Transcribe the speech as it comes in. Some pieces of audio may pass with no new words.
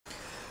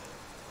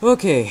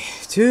Okay,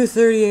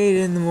 2:38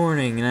 in the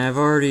morning, and I've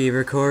already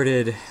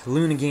recorded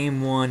Luna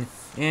Game 1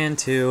 and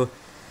 2.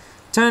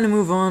 Time to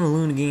move on to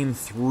Luna Game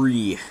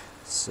 3.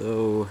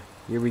 So,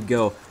 here we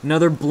go.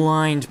 Another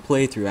blind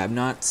playthrough. I've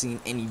not seen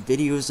any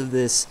videos of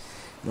this,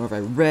 nor have I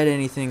read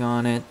anything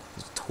on it.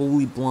 It's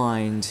totally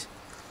blind.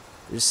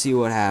 Just see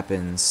what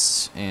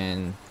happens,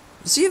 and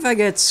see if I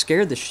get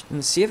scared.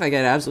 See if I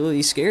get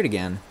absolutely scared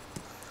again.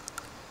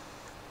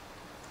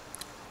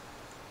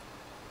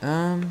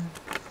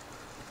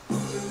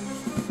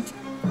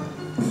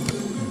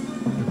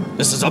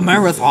 This is a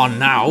marathon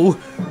now.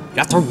 You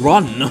have to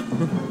run.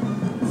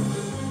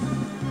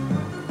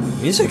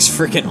 Music's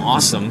freaking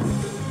awesome.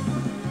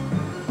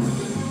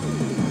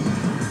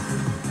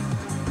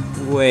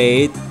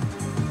 Wait.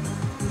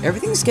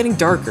 Everything's getting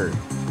darker.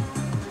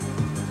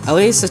 At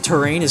least the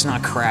terrain is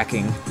not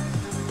cracking.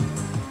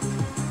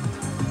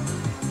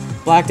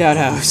 Blacked out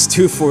house,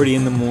 2:40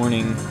 in the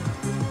morning.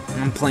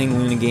 I'm playing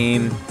Luna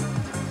game.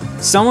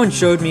 Someone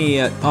showed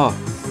me, oh,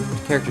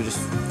 the character just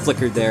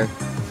flickered there.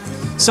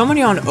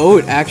 Somebody on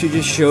Oat actually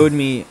just showed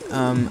me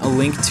a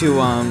link to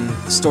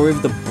Story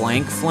of the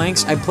Blank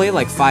Flanks. I played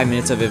like 5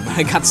 minutes of it, but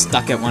I got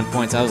stuck at one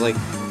point, so I was like,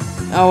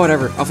 oh,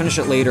 whatever. I'll finish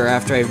it later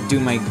after I do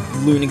my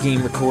Luna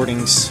game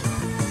recordings.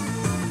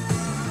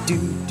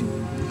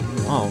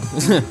 Oh.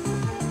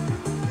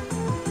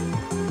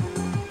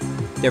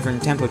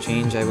 Different tempo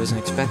change I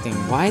wasn't expecting.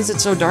 Why is it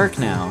so dark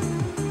now?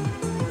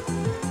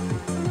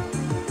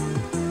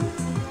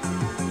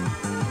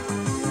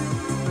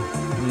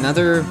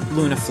 Another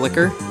Luna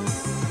flicker.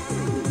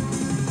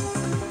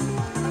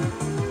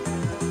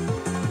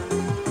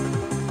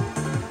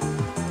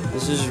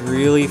 This is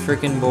really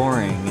freaking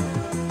boring.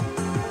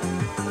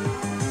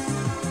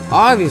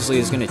 Obviously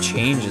it's gonna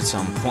change at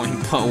some point,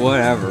 but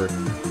whatever.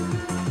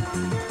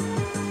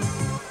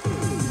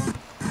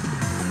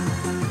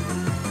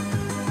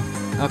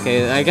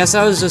 Okay, I guess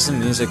that was just the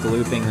music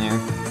looping there.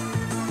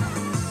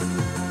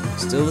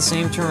 Still the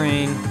same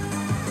terrain.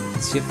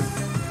 Let's see if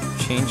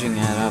changing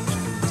that up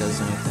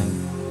does anything.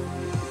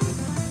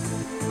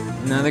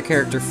 Another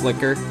character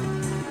flicker.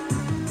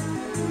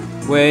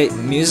 Wait,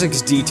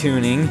 music's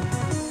detuning.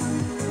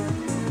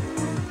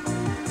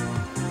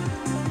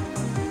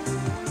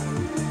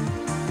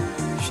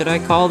 Should I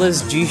call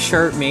this G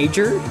sharp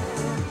major?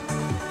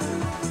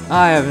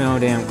 I have no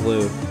damn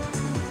clue.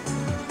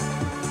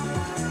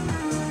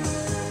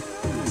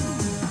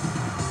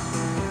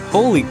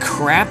 Holy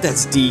crap,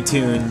 that's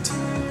detuned.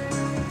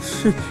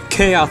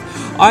 Chaos.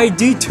 I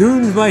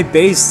detuned my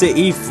bass to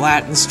E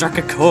flat and struck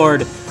a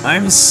chord.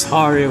 I'm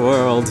sorry,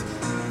 world.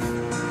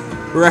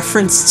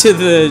 Reference to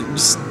the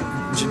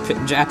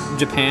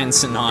Japan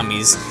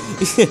tsunamis.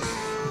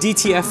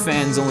 DTF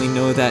fans only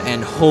know that,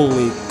 and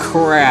holy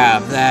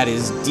crap, that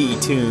is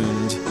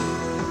detuned.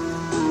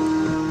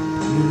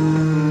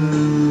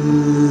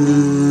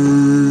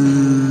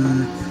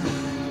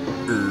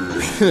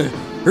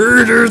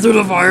 Herder to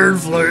the fire and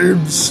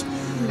flames.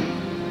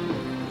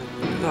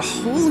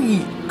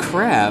 Holy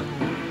crap.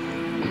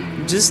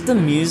 Just the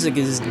music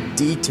is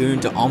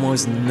detuned to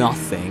almost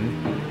nothing.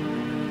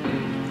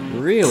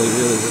 Really.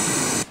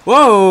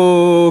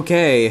 Whoa,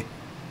 okay.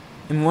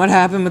 And what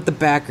happened with the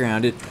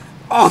background? It...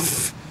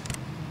 Off!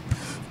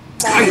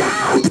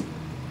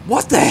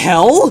 What the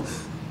hell?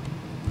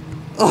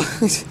 Oh.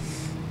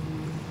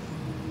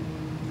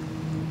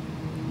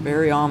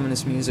 Very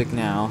ominous music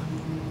now.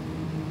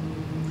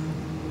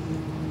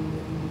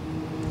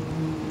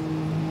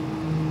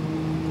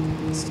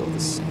 Still the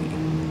same.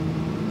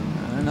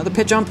 Another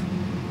pit jump.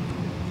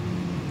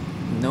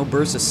 No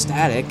burst of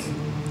static.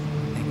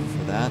 Thank you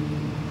for that.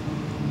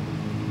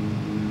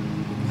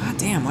 God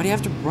damn, why do you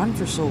have to run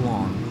for so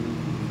long?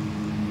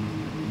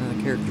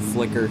 Another character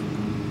flicker.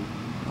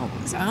 Oh,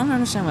 I don't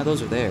understand why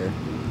those are there.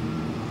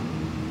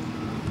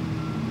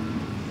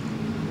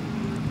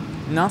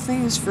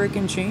 Nothing is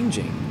freaking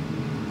changing.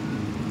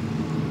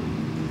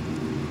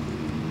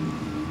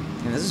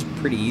 And this is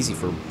pretty easy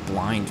for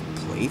blind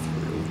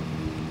playthrough.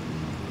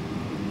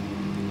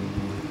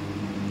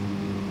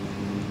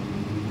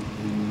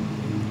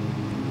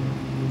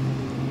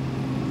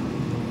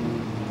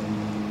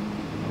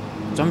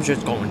 Some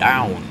shit's going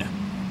down.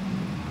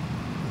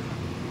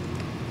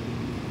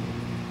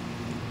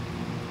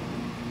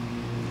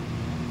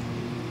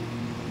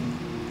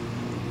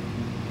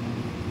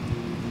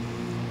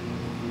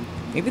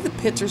 Maybe the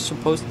pits are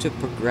supposed to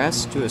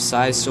progress to a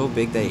size so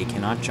big that you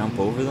cannot jump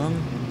over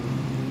them?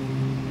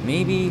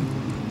 Maybe?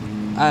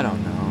 I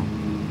don't know.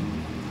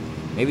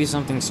 Maybe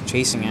something's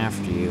chasing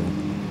after you.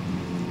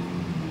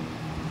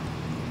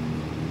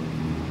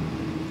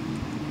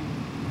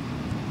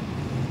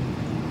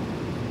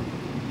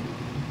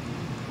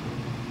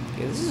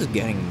 Okay, this is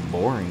getting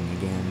boring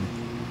again.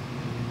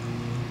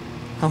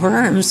 However,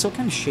 I'm still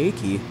kind of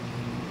shaky.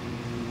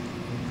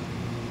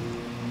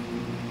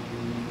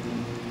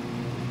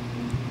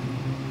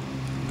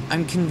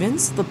 I'm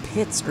convinced the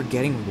pits are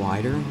getting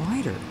wider and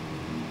wider.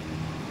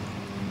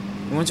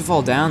 And once you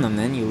fall down them,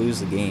 then you lose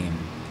the game.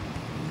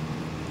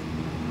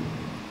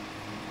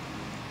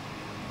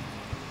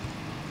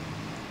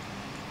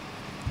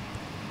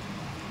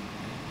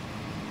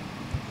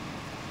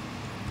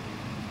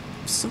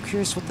 so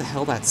curious what the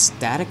hell that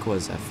static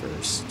was at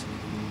first.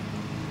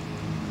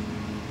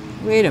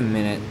 Wait a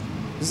minute.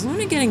 Is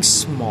Luna getting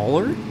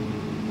smaller?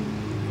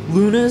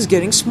 Luna is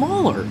getting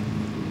smaller.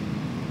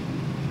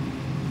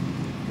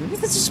 Maybe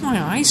that's just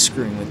my eyes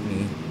screwing with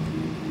me.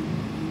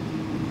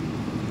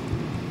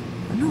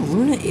 I know,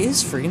 Luna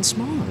is friggin'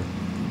 smaller.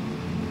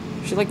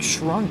 She, like,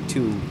 shrunk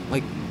to,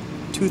 like,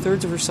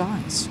 2/3 of her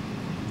size.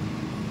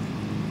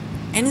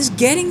 And is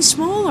getting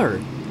smaller.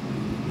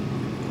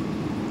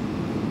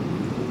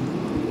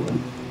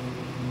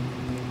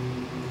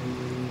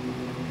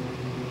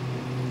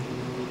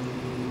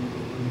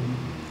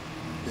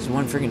 This is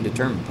one friggin'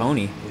 determined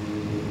pony.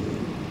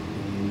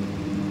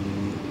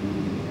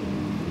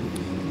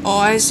 Oh,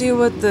 I see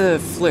what the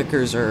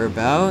flickers are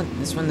about.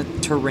 It's when the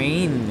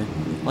terrain,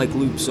 like,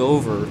 loops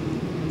over.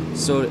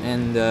 So,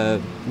 and,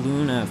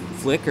 Luna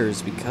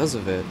flickers because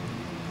of it.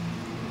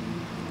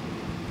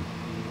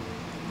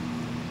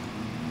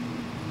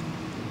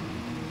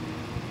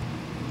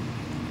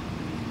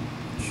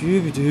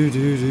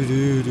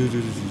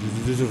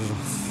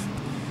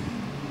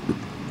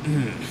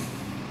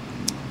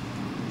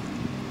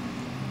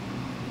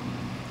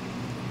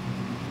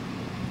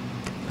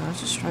 Let's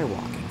just try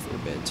walking for a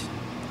bit.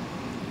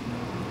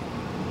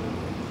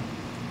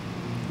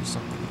 Do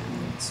something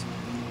happens.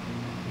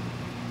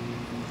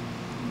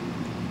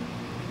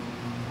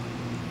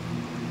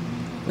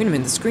 Wait a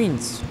minute, the screen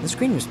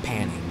was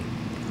panning.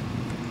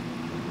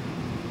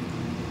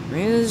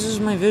 Maybe this is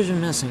my vision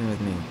messing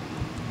with me.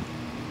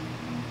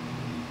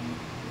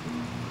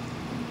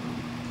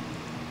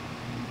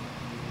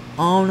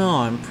 Oh no,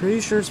 I'm pretty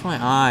sure it's my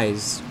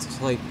eyes. It's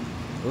like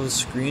the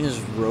screen is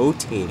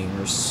rotating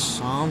or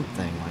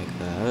something like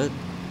that.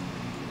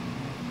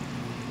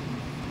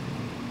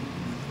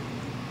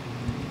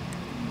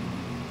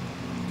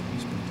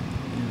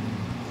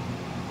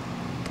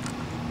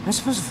 Am I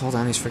supposed to fall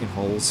down these freaking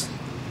holes?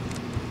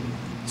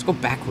 Let's go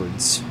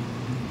backwards.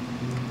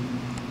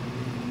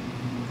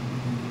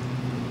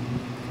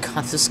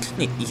 God, this is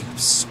gonna eat up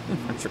so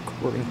much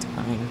recording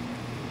time.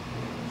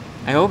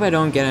 I hope I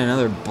don't get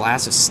another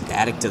blast of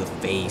static to the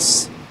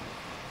face.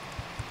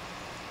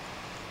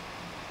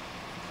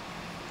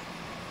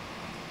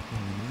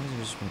 These have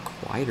just been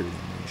quieter than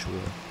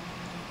usual.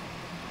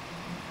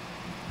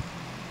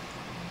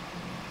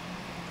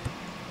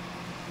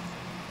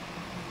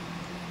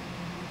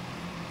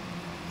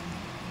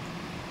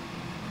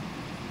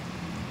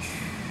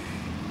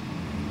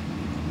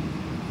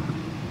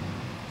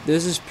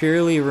 This is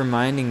purely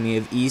reminding me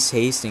of East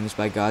Hastings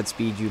by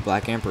Godspeed You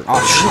Black Emperor. Oh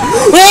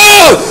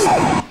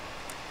shit!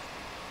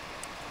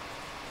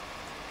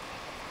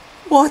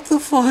 What the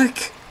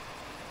fuck?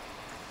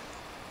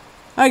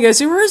 I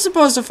guess you were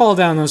supposed to fall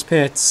down those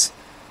pits.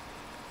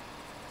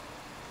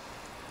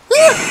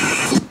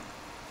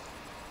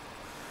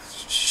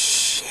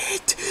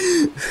 Shit.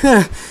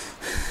 That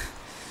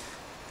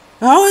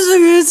was a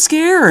good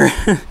scare.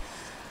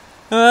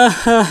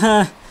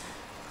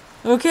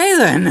 Okay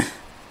then.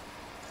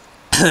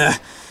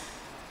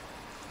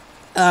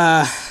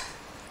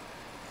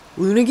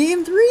 Luna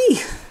Game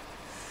 3.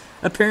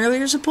 Apparently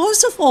you're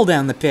supposed to fall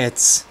down the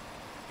pits.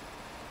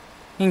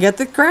 And get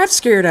the crap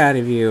scared out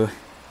of you.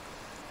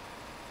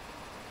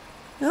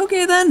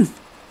 Okay then.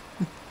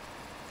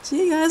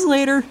 See you guys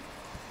later.